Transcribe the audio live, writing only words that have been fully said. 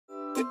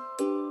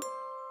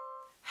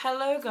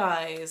Hello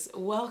guys,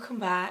 welcome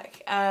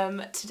back.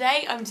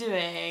 Today I'm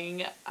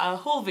doing a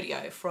haul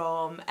video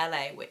from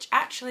LA, which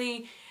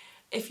actually,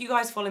 if you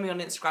guys follow me on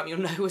Instagram, you'll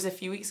know was a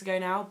few weeks ago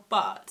now,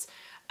 but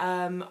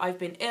I've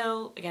been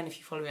ill. Again, if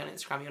you follow me on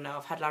Instagram, you'll know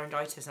I've had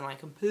laryngitis and I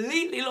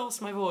completely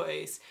lost my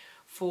voice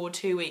for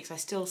 2 weeks. I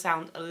still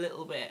sound a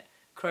little bit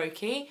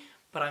croaky,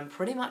 but I'm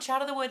pretty much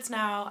out of the woods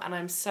now and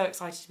I'm so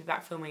excited to be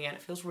back filming again.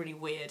 It feels really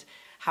weird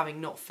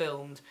having not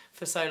filmed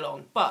for so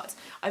long, but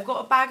I've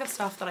got a bag of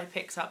stuff that I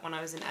picked up when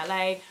I was in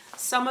LA.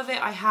 Some of it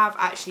I have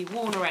actually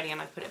worn already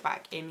and I put it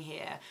back in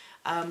here,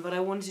 but I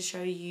wanted to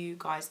show you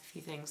guys a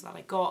few things that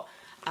I got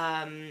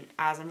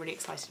as I'm really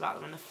excited about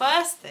them. And the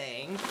first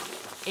thing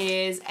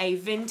is a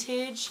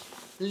vintage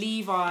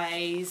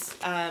Levi's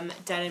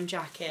denim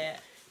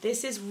jacket.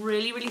 This is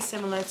really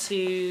similar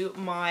to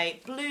my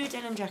blue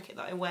denim jacket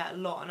that I wear a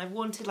lot, and I've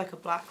wanted like a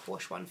black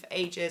wash one for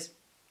ages.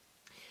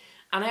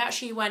 And I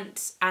actually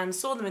went and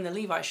saw them in the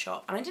Levi's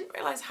shop and I didn't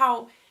realise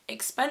how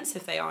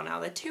expensive they are now.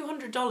 They're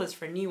 $200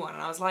 for a new one,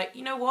 and I was like,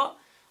 you know what?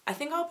 I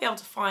think I'll be able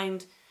to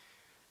find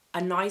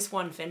a nice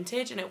one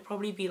vintage and it'll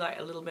probably be like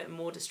a little bit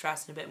more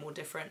distressed and a bit more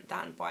different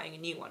than buying a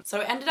new one. So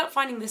I ended up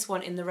finding this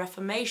one in the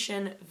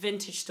Reformation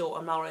vintage store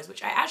on Melrose,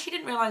 which I actually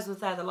didn't realise was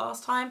there the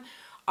last time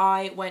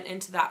I went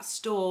into that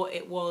store.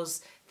 It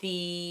was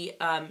the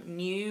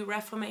new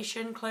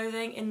Reformation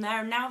clothing in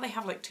there. Now they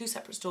have like two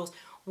separate stores.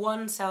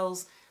 One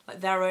sells like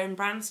their own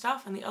brand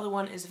stuff and the other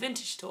one is a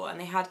vintage store, and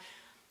they had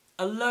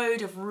a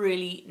load of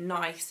really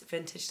nice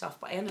vintage stuff,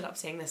 but I ended up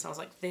seeing this and I was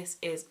like, this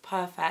is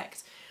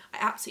perfect. I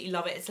absolutely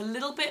love it. It's a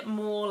little bit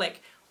more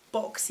like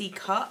boxy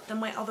cut than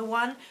my other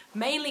one,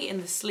 mainly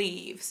in the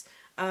sleeves,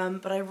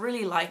 but I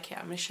really like it.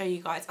 I'm going to show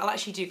you guys. I'll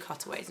actually do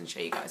cutaways and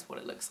show you guys what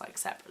it looks like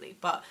separately,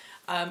 but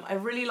I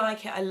really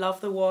like it. I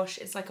love the wash.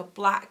 It's like a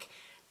black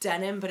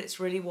denim, but it's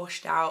really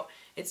washed out.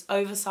 It's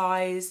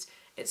oversized.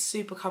 It's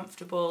super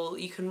comfortable.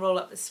 You can roll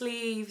up the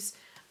sleeves.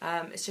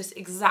 It's just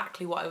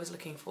exactly what I was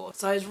looking for.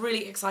 So I was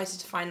really excited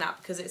to find that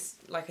because it's,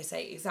 like I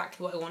say,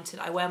 exactly what I wanted.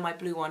 I wear my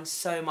blue one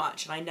so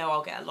much and I know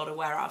I'll get a lot of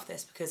wear out of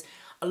this because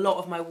a lot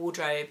of my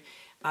wardrobe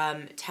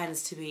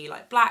tends to be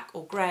like black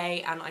or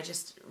grey, and I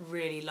just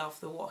really love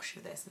the wash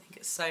of this. I think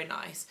it's so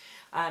nice.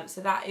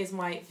 So that is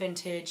my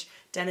vintage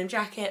denim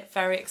jacket.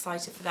 Very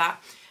excited for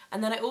that.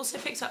 And then I also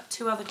picked up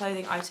two other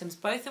clothing items,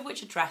 both of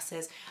which are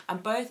dresses,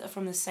 and both are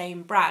from the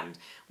same brand,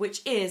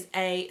 which is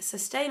a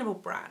sustainable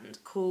brand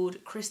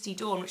called Christy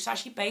Dawn, which is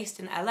actually based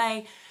in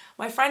LA.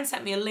 My friend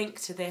sent me a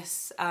link to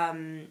this,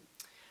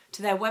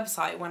 to their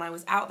website when I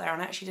was out there,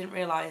 and I actually didn't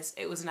realise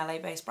it was an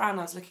LA-based brand.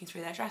 I was looking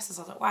through their dresses,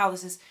 I was like, wow,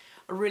 this is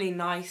a really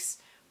nice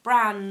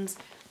brand,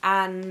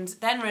 and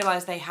then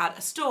realised they had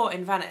a store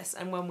in Venice,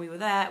 and when we were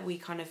there, we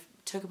kind of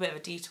took a bit of a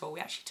detour. We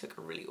actually took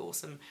a really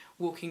awesome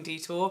walking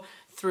detour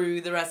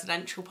through the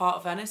residential part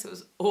of Venice. It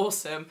was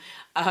awesome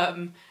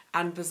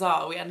and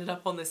bizarre. We ended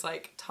up on this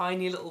like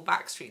tiny little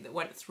back street that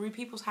went through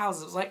people's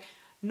houses. It was like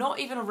not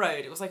even a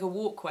road, it was like a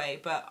walkway,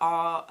 but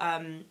our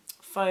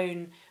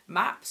phone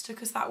maps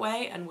took us that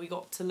way and we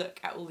got to look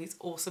at all these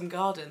awesome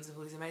gardens of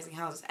all these amazing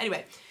houses.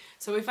 Anyway,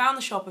 so we found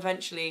the shop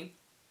eventually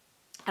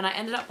and I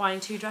ended up buying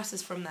two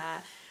dresses from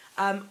there.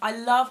 I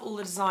love all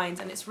the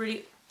designs and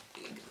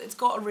it's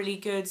got a really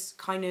good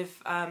kind of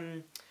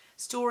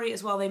story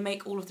as well. They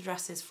make all of the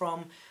dresses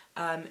from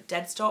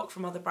dead stock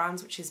from other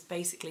brands, which is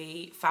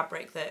basically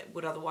fabric that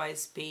would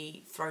otherwise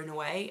be thrown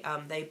away.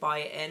 They buy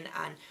it in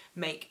and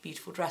make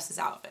beautiful dresses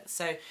out of it.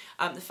 So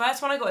the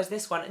first one I got is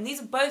this one, and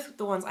these are both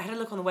the ones I had a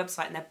look on the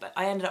website, and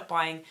I ended up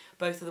buying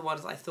both of the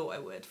ones I thought I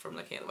would from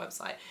looking at the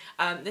website.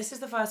 This is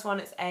the first one.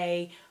 It's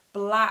a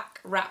black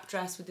wrap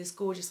dress with this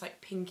gorgeous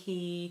like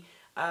pinky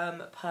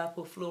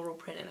purple floral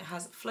print, and it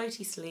has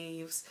floaty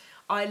sleeves.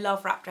 I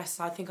love wrap dresses.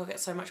 I think I'll get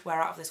so much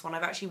wear out of this one.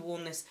 I've actually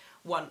worn this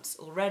once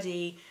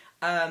already.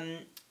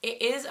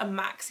 It is a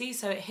maxi,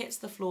 so it hits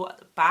the floor at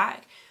the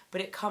back,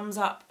 but it comes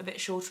up a bit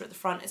shorter at the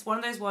front. It's one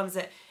of those ones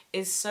that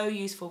is so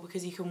useful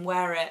because you can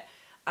wear it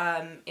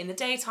in the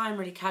daytime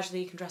really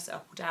casually. You can dress it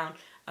up or down.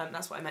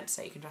 That's what I meant to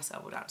say, you can dress it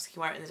up or down. So you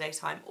can wear it in the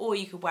daytime, or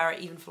you could wear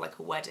it even for like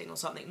a wedding or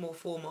something more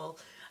formal.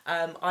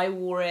 I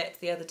wore it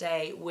the other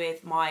day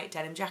with my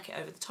denim jacket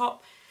over the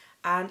top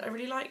and I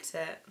really liked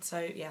it.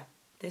 So yeah,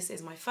 this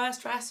is my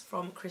first dress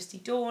from Christy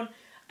Dawn.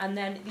 And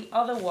then the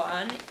other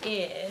one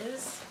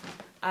is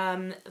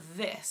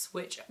this,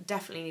 which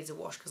definitely needs a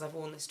wash because I've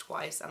worn this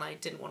twice and I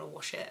didn't want to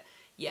wash it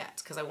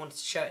yet because I wanted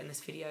to show it in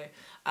this video.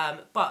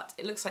 But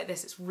it looks like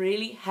this. It's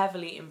really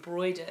heavily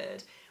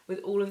embroidered with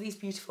all of these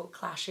beautiful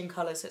clashing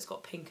colours. So it's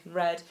got pink and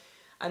red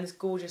and this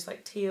gorgeous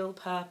like teal,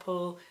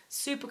 purple,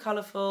 super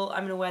colourful.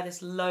 I'm going to wear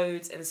this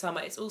loads in the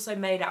summer. It's also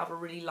made out of a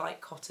really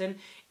light cotton.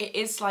 It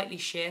is slightly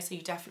sheer, so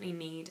you definitely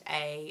need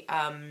a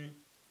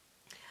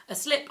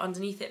slip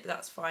underneath it, but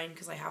that's fine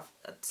because I have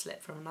a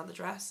slip from another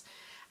dress.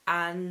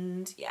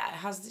 And yeah, it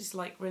has these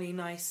like really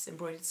nice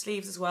embroidered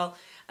sleeves as well.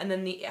 And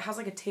then it has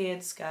like a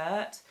tiered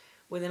skirt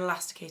with an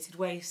elasticated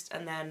waist,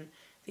 and then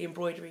the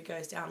embroidery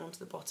goes down onto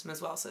the bottom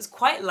as well. So it's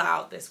quite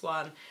loud, this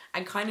one,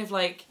 and kind of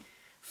like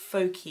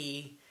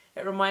folky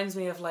It reminds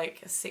me of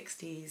like a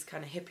 60s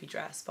kind of hippie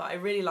dress, but I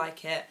really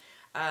like it.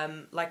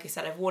 Like I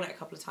said, I've worn it a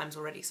couple of times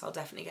already, so I'll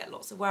definitely get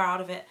lots of wear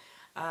out of it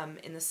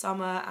in the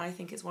summer. And I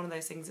think it's one of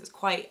those things that's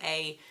quite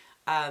a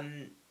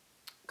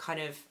kind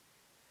of,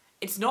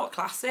 it's not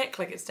classic,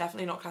 like it's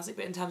definitely not classic,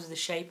 but in terms of the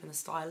shape and the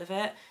style of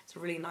it, it's a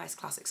really nice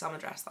classic summer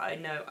dress that I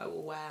know I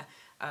will wear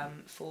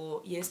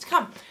for years to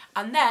come.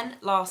 And then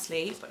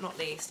lastly, but not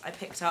least, I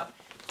picked up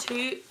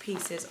 2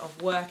 pieces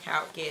of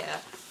workout gear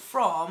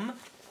from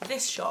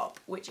this shop,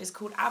 which is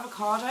called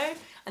Avocado,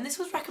 and this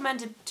was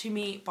recommended to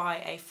me by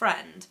a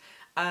friend.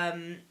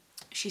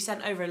 She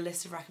sent over a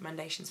list of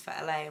recommendations for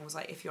LA and was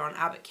like, if you're on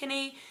Abbot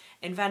Kinney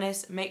in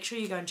Venice, make sure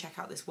you go and check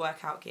out this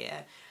workout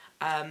gear.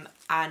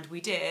 And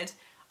we did.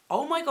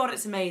 Oh my god,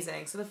 it's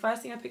amazing. So the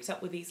first thing I picked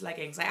up were these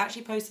leggings. I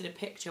actually posted a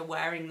picture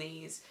wearing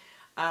these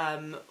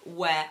on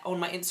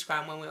my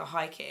Instagram when we were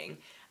hiking,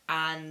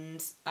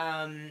 and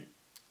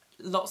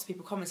lots of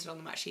people commented on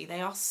them actually.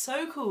 They are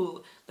so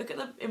cool. Look at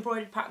the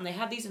embroidered pattern. They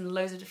had these in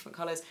loads of different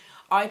colours.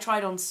 I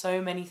tried on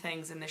so many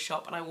things in this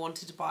shop and I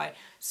wanted to buy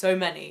so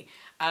many,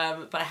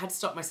 but I had to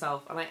stop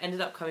myself, and I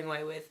ended up coming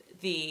away with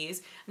these.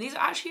 And these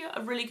are actually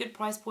a really good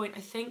price point.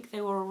 I think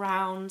they were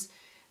around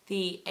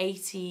the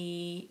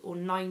 $80 or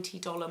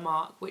 $90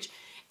 mark, which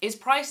is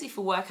pricey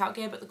for workout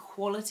gear, but the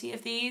quality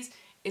of these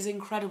is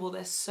incredible.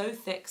 They're so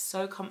thick,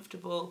 so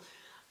comfortable,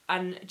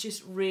 and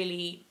just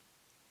really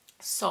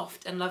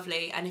soft and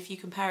lovely. And if you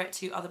compare it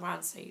to other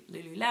brands, say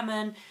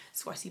Lululemon,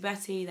 Sweaty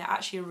Betty, they're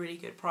actually a really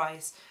good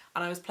price.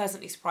 And I was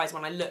pleasantly surprised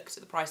when I looked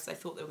at the prices. I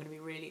thought they were going to be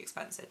really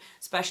expensive,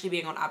 especially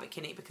being on Abbot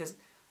Kinney, because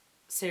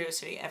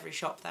seriously, every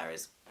shop there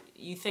is,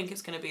 you think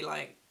it's going to be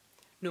like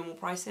normal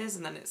prices,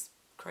 and then it's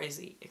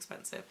crazy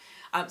expensive.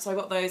 So I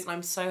got those, and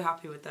I'm so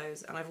happy with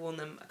those, and I've worn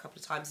them a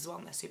couple of times as well,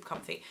 and they're super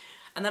comfy.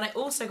 And then I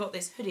also got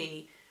this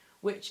hoodie,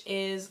 which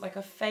is like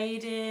a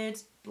faded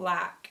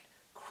black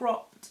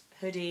cropped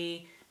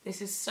hoodie.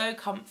 This is so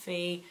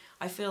comfy.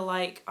 I feel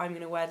like I'm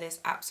going to wear this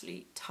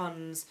absolutely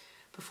tons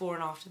before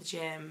and after the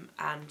gym,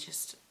 and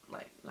just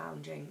like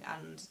lounging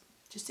and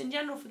just in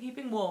general for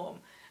keeping warm.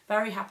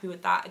 Very happy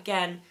with that.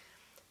 Again,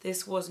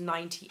 this was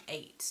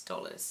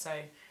 $98, so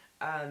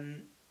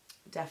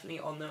definitely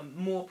on the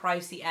more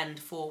pricey end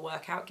for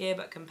workout gear,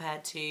 but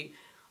compared to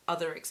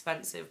other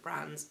expensive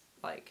brands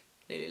like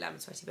Lululemon,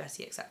 Sweaty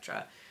Betty,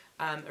 etc.,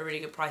 a really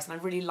good price. And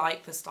I really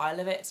like the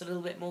style of it. It's a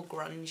little bit more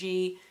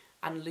grungy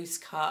and loose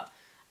cut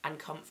and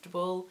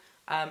comfortable.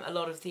 A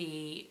lot of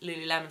the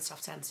Lululemon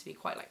stuff tends to be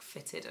quite like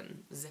fitted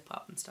and zip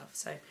up and stuff,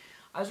 so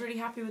I was really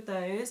happy with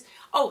those.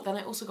 Oh, then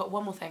I also got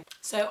one more thing.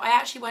 So I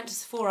actually went to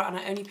Sephora and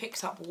I only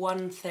picked up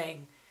one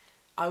thing.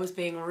 I was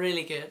being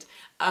really good.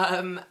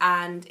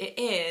 And it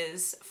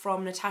is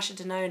from Natasha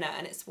Denona,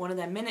 and it's one of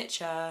their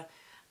miniature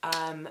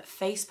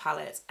face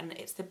palettes, and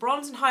it's the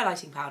bronze and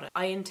highlighting powder.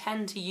 I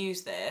intend to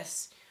use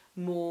this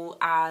more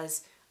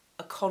as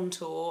a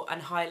contour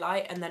and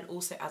highlight, and then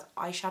also as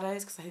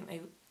eyeshadows, because I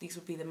think these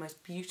would be the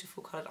most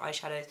beautiful coloured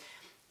eyeshadows.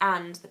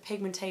 And the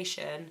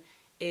pigmentation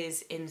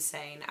is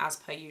insane, as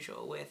per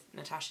usual with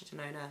Natasha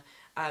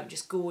Denona.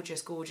 Just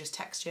gorgeous, gorgeous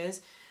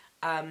textures.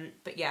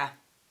 But yeah,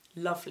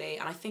 lovely.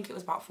 And I think it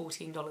was about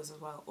 $14 as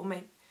well, or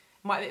maybe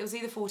it was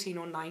either 14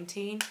 or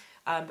 19.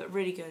 But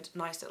really good,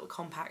 nice little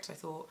compact. I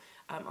thought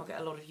I'll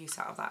get a lot of use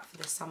out of that for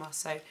this summer.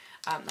 So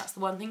that's the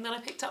one thing that I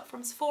picked up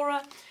from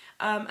Sephora.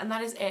 And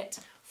that is it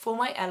for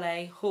my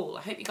LA haul.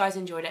 I hope you guys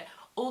enjoyed it.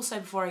 Also,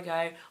 before I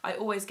go, I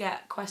always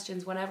get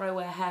questions whenever I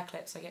wear hair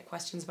clips. I get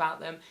questions about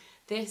them.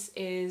 This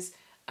is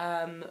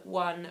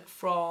one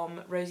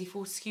from Rosie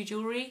Fortescue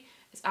Jewellery.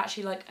 It's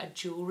actually like a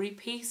jewellery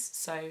piece,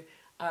 so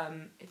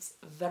it's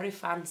very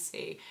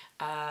fancy,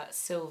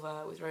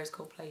 silver with rose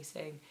gold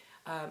plating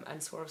and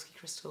Swarovski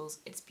crystals.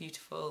 It's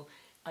beautiful.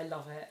 I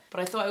love it. But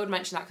I thought I would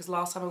mention that because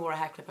last time I wore a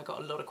hair clip I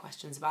got a lot of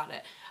questions about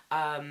it.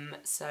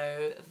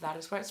 So that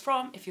is where it's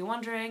from, if you're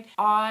wondering.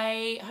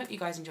 I hope you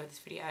guys enjoyed this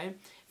video. It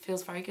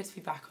feels very good to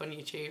be back on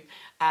YouTube.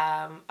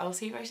 I will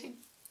see you very soon.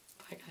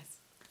 Bye guys.